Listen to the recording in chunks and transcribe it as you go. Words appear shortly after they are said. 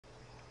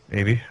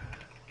Maybe.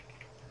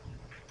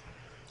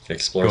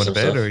 Explore Going to some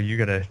bed, or stuff. you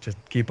gonna just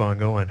keep on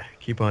going,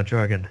 keep on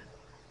trucking,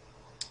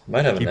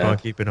 Might have a keep on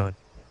nap. keeping on?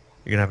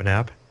 You gonna have a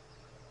nap?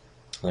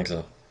 I think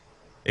so.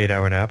 8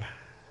 hour nap?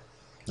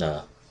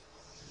 Nah.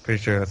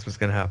 Pretty sure that's what's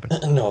gonna happen.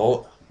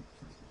 No.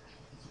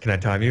 Can I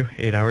time you?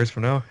 8 hours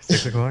from now?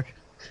 6 o'clock?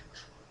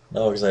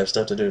 No, because I have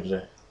stuff to do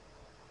today.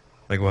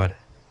 Like what?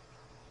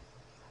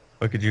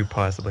 What could you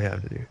possibly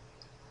have to do?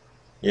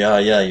 Yeah,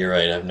 you're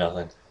right. I have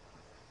nothing.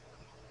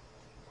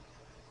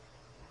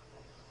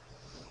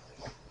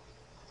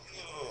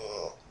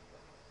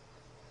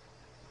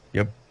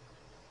 Yep.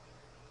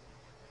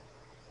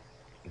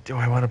 Do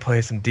I want to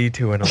play some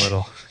D2 in a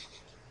little?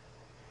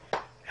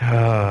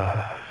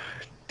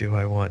 Do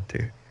I want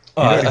to?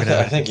 Oh, You don't even have I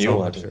anything think you solo,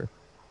 want I'm to. sure.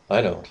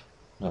 I don't.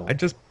 I No.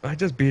 just I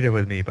just beat it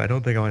with me, but I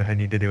don't think I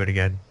need to do it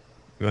again.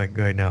 Like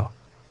right now.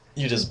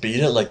 You just beat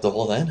it like the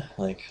whole thing?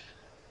 Like,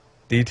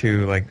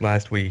 D2 like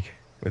last week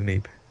with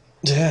Meep.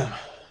 damn.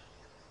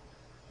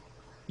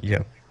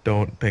 Yep.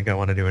 Don't think I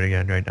want to do it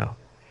again right now.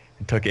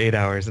 It took 8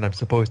 hours, and I'm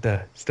supposed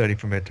to study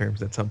for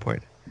midterms at some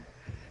point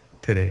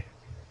today.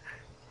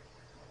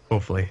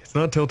 Hopefully. It's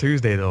not till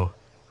Tuesday though.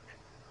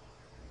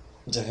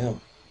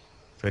 Damn.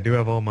 So I do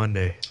have all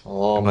Monday.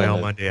 Oh, And by all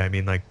Monday. Monday I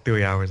mean like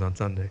 3 hours on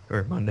Sunday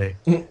or Monday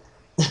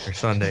or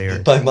Sunday or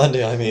By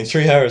Monday, I mean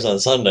 3 hours on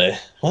Sunday.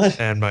 What?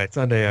 and by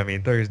Sunday I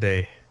mean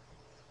Thursday,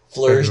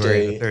 February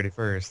the Thursday.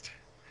 31st.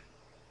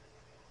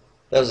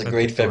 That was a That's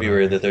great what's going on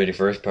February the here.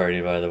 31st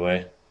party, by the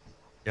way.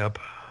 Yep.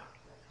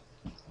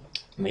 Let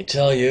me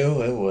tell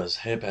you, it was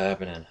hip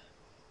happening.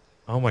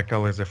 All my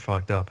colors are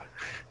fucked up.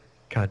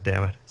 God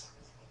damn it.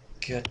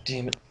 God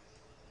damn it.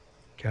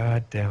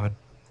 God damn it.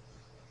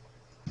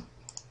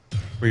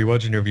 Were you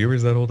watching your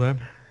viewers that whole time?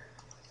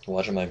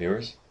 Watching my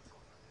viewers?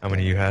 How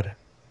many you had?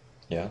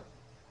 Yeah.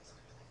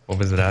 What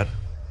was it at?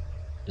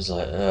 It's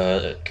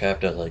like,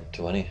 capped at like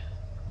 20.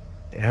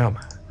 Damn.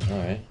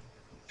 Alright.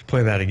 Just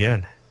play that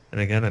again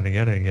and again and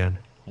again and again.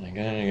 And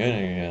again and again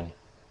and again.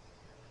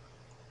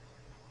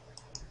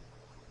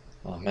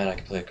 Oh man, I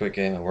can play a quick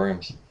game of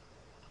Worms.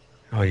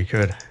 Oh, you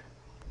could.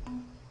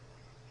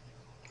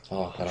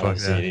 Oh, I don't have Fuck a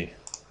that. CD.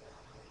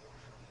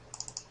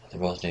 They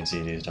both need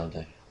CDs, don't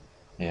they?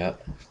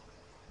 Yep.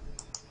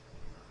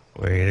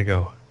 Way to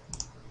go.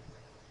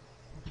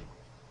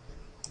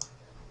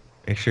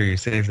 Make sure you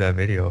save that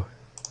video.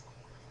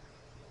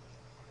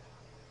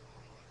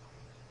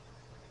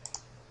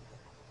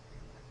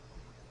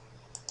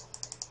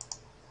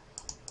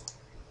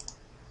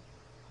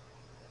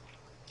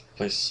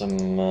 Play some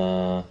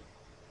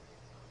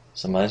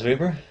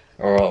Minesweeper?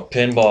 Or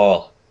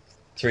pinball.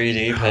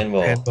 3D Ah,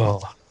 pinball.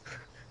 pinball.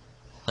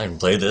 I haven't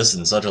played this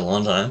in such a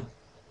long time.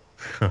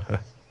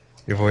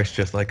 Your voice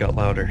just like got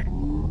louder.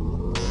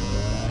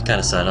 Kind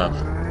of set up.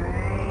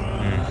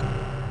 Hmm.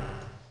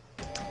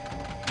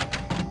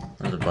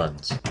 What are the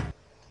buttons?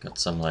 Got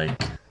some like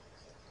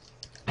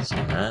some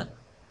of that.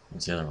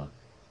 What's the other one?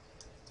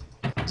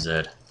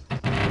 Z.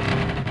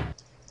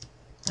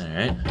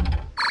 Alright.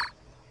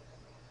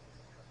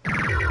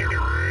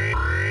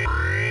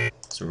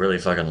 It's really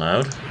fucking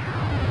loud.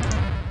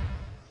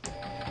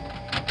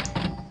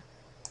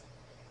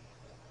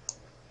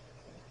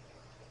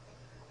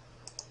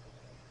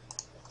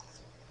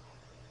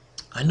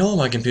 I know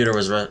my computer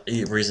was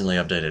recently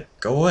updated.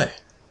 Go away.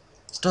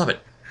 Stop it.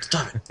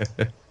 Stop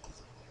it.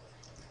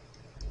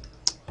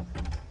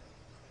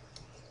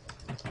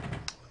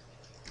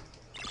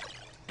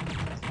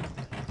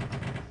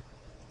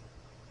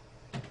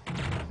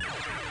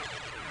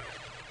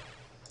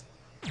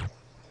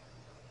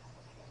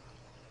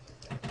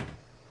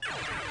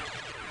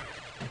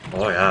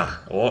 Oh yeah.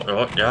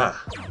 Oh yeah.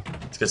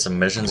 Let's get some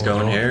missions Oh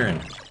going no. here, and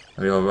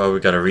we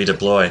gotta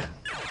redeploy.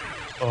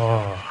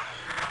 Oh.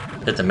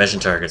 Hit the mission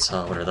targets.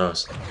 Oh, what are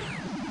those?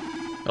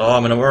 Oh,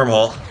 I'm in a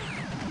wormhole.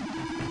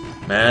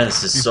 Man,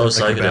 this is You so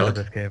sound like you're bad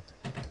at psychedelic. this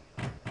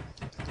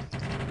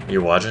game.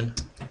 You watching?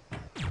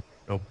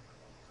 Nope.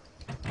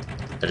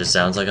 It just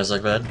sounds like I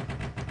suck bad.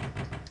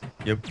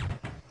 Yep.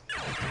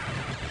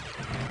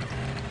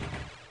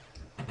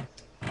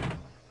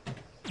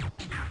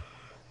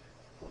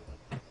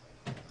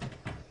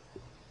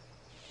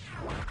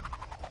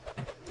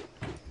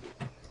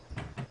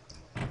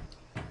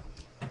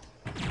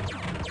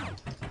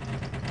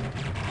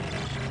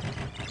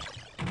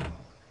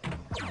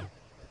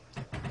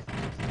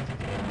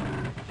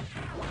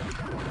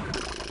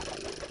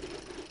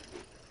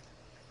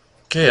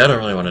 Okay, I don't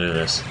really want to do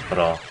this at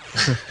all.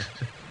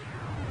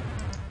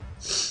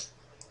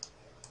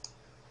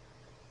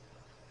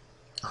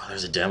 Oh,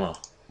 there's a demo.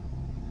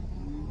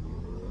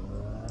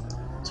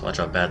 Let's watch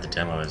how bad the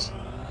demo is.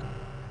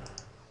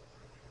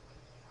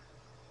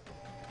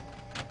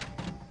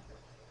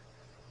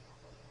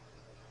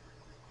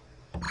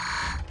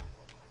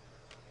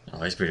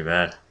 Oh, he's pretty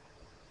bad.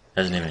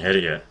 Hasn't even hit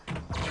it yet.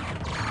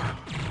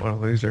 What a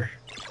loser.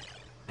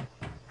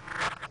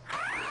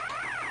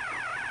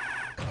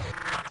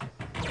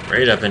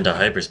 Right up into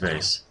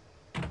hyperspace.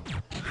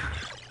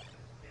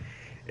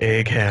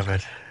 Egg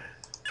Hammett.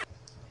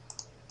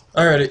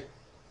 Alrighty.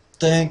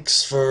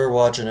 Thanks for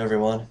watching,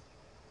 everyone.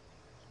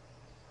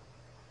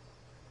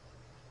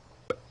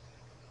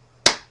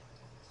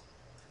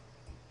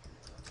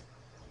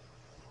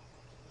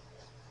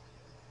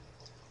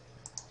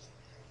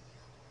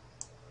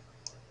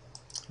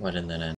 Why didn't that end?